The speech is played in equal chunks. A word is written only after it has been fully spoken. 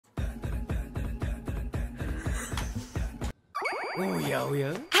Oh yeah, oh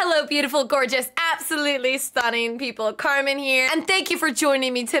yeah. Hello, beautiful, gorgeous, absolutely stunning people. Carmen here, and thank you for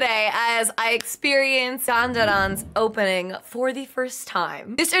joining me today as I experience Dandadan's opening for the first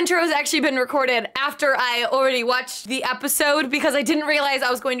time. This intro has actually been recorded after I already watched the episode because I didn't realize I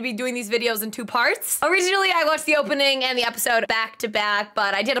was going to be doing these videos in 2 parts. Originally, I watched the opening and the episode back to back,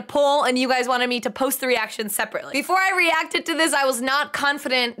 but I did a poll and you guys wanted me to post the reactions separately. Before I reacted to this, I was not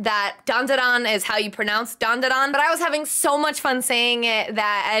confident that Dandadan is how you pronounce Dandadan, but I was having so much fun saying it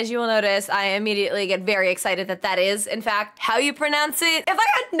that, as you will notice, I immediately get very excited that that is, in fact, how you pronounce it. If I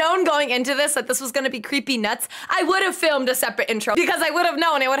had known going into this that this was gonna be creepy nuts, I would have filmed a separate intro because I would have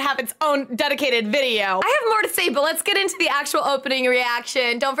known it would have its own dedicated video. I have more to say, but let's get into the actual opening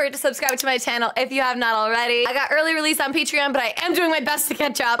reaction. Don't forget to subscribe to my channel if you have not already. I got early release on Patreon, but I am doing my best to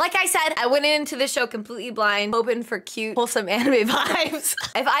catch up. Like I said, I went into this show completely blind, hoping for cute, wholesome anime vibes.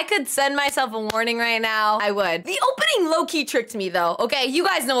 If I could send myself a warning right now, I would. The opening low-key tricked me though, okay? You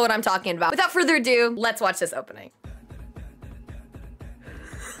guys know what I'm talking about. Without further ado, let's watch this opening.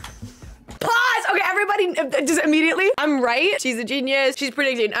 Pause! Okay, everybody, just immediately, I'm right. She's a genius. She's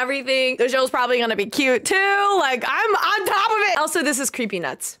predicting everything. The show's probably gonna be cute too. Like, I'm on top of it. Also, this is creepy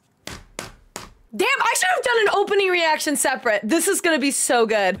nuts. Damn, I should have done an opening reaction separate. This is gonna be so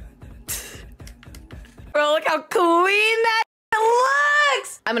good. Bro, look how clean that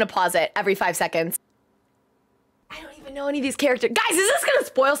looks. I'm gonna pause it every 5 seconds. I don't even know any of these characters. Guys, is this gonna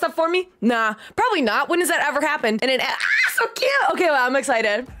spoil stuff for me? Nah, probably not. When has that ever happened? And it, so cute. Okay, well, I'm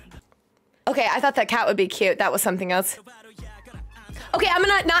excited. Okay, I thought that cat would be cute. That was something else. Okay, I'm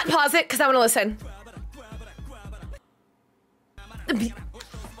gonna not pause it because I wanna listen.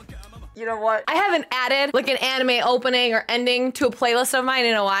 You know what? I haven't added like an anime opening or ending to a playlist of mine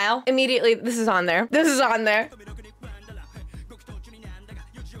in a while. Immediately, this is on there. This is on there.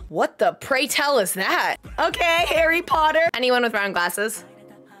 What the pray tell is that? Okay, Harry Potter. Anyone with round glasses?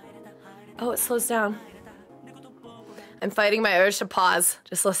 Oh, it slows down. I'm fighting my urge to pause.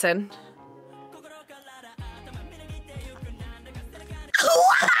 Just listen.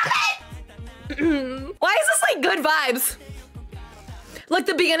 What? Why is this like good vibes? Like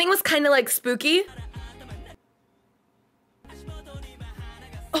the beginning was kind of like spooky.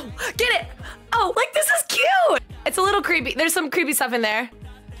 Oh, get it! Oh, like this is cute! It's a little creepy. There's some creepy stuff in there.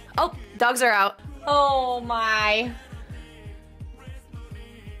 Oh, dogs are out. Oh my.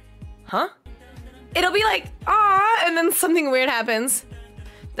 Huh? It'll be like, ah, and then something weird happens.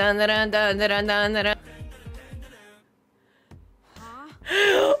 Dun dun dun dun dun dun dun.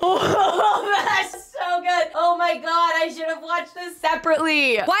 Oh, that's so good. Oh my god, I should have watched this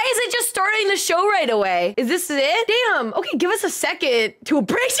separately. Why is it just starting the show right away? Is this it? Damn. Okay, give us a second to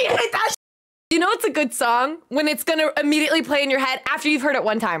appreciate that. You know it's a good song when it's gonna immediately play in your head after you've heard it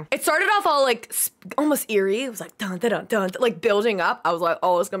one time. It started off all like almost eerie. It was like dun dun dun dun, like building up. I was like,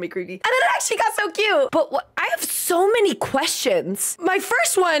 oh, it's gonna be creepy. And then it actually got so cute. But what, I have so many questions. My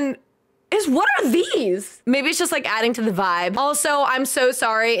first one is, what are these? Maybe it's just like adding to the vibe. Also, I'm so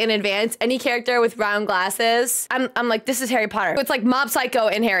sorry in advance. Any character with round glasses, I'm like, this is Harry Potter. It's like Mob Psycho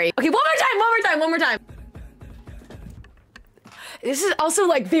and Harry. Okay, one more time, one more time, one more time. This is also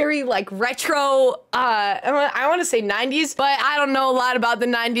like very like retro, I want to say 90s, but I don't know a lot about the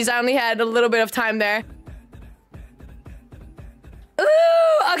 90s. I only had a little bit of time there.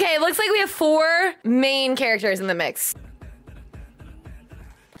 Ooh, okay, it looks like we have 4 main characters in the mix.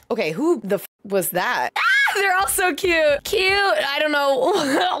 Okay, who the f was that? Ah, they're all so cute. Cute, I don't know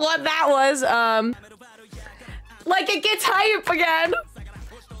what that was. Like it gets hype again.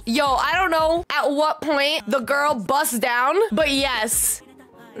 Yo, I don't know at what point the girl busts down, but yes.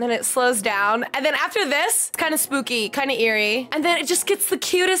 And then it slows down. And then after this, it's kind of spooky, kind of eerie. And then it just gets the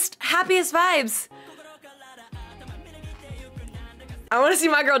cutest, happiest vibes. I want to see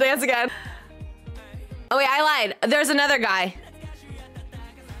my girl dance again. Oh wait, I lied. There's another guy.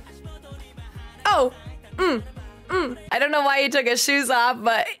 Oh, I don't know why he took his shoes off,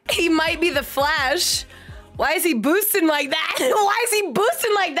 but he might be the Flash. Why is he boosting like that? Why is he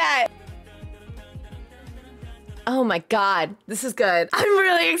boosting like that? Oh my god, this is good. I'm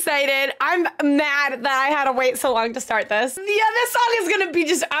really excited. I'm mad that I had to wait so long to start this. Yeah, this song is gonna be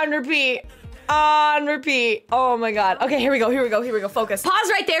just on repeat. On repeat. Oh my god. Okay, here we go, here we go, here we go. Focus.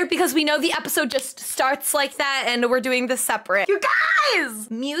 Pause right there because we know the episode just starts like that and we're doing this separate. You guys!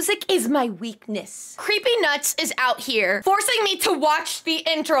 Music is my weakness. Creepy Nuts is out here forcing me to watch the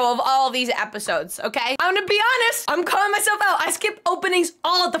intro of all these episodes, okay? I'm gonna be honest, I'm calling myself out. I skip openings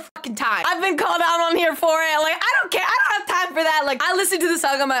all the fucking time. I've been called out on here for it. Like, I don't care. I don't have time for that. Like, I listen to the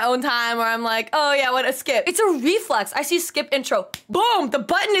song on my own time where I'm like, oh yeah, what a skip. It's a reflex. I see skip intro. Boom! The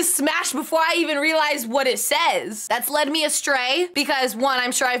button is smashed before I even realize what it says. That's led me astray because one,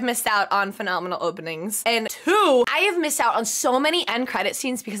 I'm sure I've missed out on phenomenal openings. And two, I have missed out on so many end credit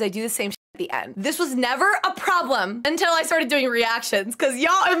scenes because I do the same shit at the end. This was never a problem until I started doing reactions because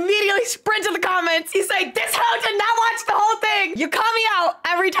y'all immediately sprint to the comments. He's like, this hoe did not watch the whole thing. You call me out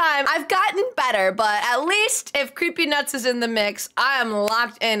every time. I've gotten better, but at least if Creepy Nuts is in the mix, I am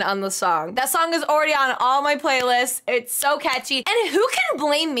locked in on the song. That song is already on all my playlists. It's so catchy. And who can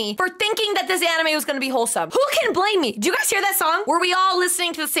blame me for thinking that this anime was gonna be wholesome? Who can blame me? Do you guys hear that song? Were we all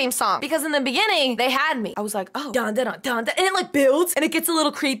listening to the same song? Because in the beginning, they had me. I was like, oh, dun dun dun dun, and it like builds and it gets a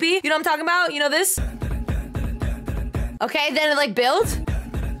little creepy. You know what I'm talking about? You know this? Okay, then it like builds.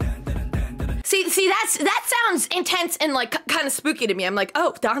 See, that sounds intense and like kind of spooky to me. I'm like,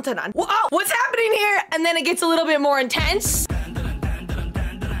 oh, dun dun dun. Whoa, what's happening here? And then it gets a little bit more intense.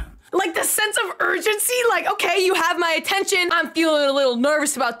 Like the sense of urgency, like, okay, you have my attention. I'm feeling a little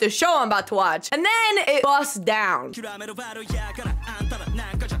nervous about this show I'm about to watch. And then it busts down.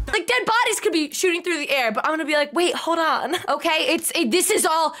 Like dead bodies could be shooting through the air, but I'm gonna be like, wait, hold on. Okay, this is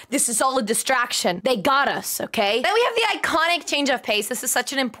all a distraction. They got us, okay? Then we have the iconic change of pace. This is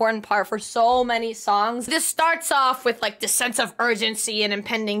such an important part for so many songs. This starts off with like this sense of urgency and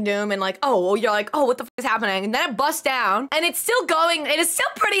impending doom and like, oh, you're like, oh, what the f is happening? And then it busts down and it's still going. It is still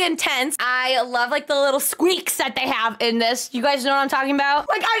pretty intense. I love like the little squeaks that they have in this. You guys know what I'm talking about?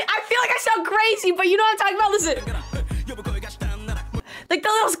 Like, I feel like I sound crazy, but you know what I'm talking about? Listen. Like the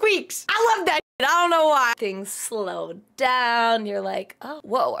little squeaks. I love that shit. I don't know why. Things slow down. You're like, oh,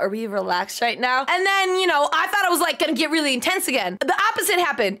 whoa, are we relaxed right now? And then, you know, I thought it was like gonna get really intense again. The opposite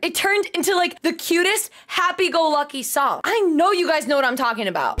happened. It turned into like the cutest, happy-go-lucky song. I know you guys know what I'm talking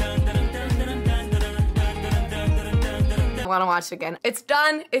about. I wanna watch it again. It's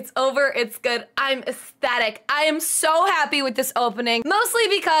done, it's over, it's good. I'm ecstatic. I am so happy with this opening, mostly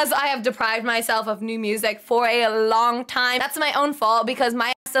because I have deprived myself of new music for a long time. That's my own fault because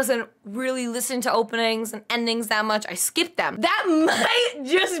my ass doesn't really listen to openings and endings that much. I skip them. That might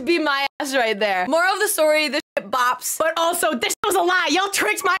just be my ass right there. Moral of the story, this shit bops, but also this was a lie. Y'all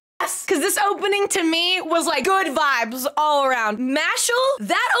tricked my ass. Cause this opening to me was like good vibes all around. Mashal,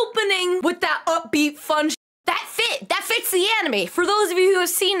 that opening with that upbeat fun shit, that fits the anime. For those of you who have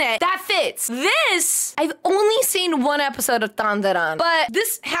seen it, that fits. This, I've only seen one episode of Dandadan, but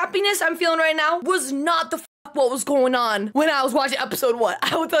this happiness I'm feeling right now was not the what was going on when I was watching episode 1.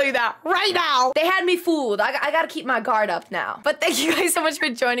 I will tell you that right now. They had me fooled. I gotta keep my guard up now. But thank you guys so much for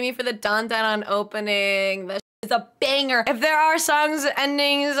joining me for the Dandadan opening. It's a banger. If there are songs,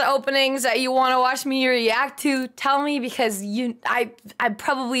 endings, openings that you want to watch me react to, tell me because I'd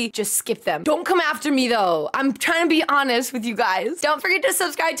probably just skip them. Don't come after me though. I'm trying to be honest with you guys. Don't forget to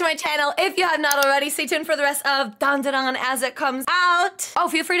subscribe to my channel if you have not already. Stay tuned for the rest of Dandadan as it comes out. Oh,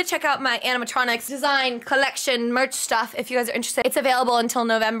 feel free to check out my animatronics design collection merch stuff if you guys are interested. It's available until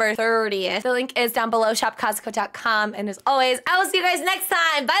November 30th. The link is down below, shopkazuko.com. And as always, I will see you guys next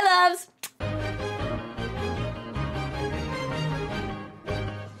time. Bye, loves.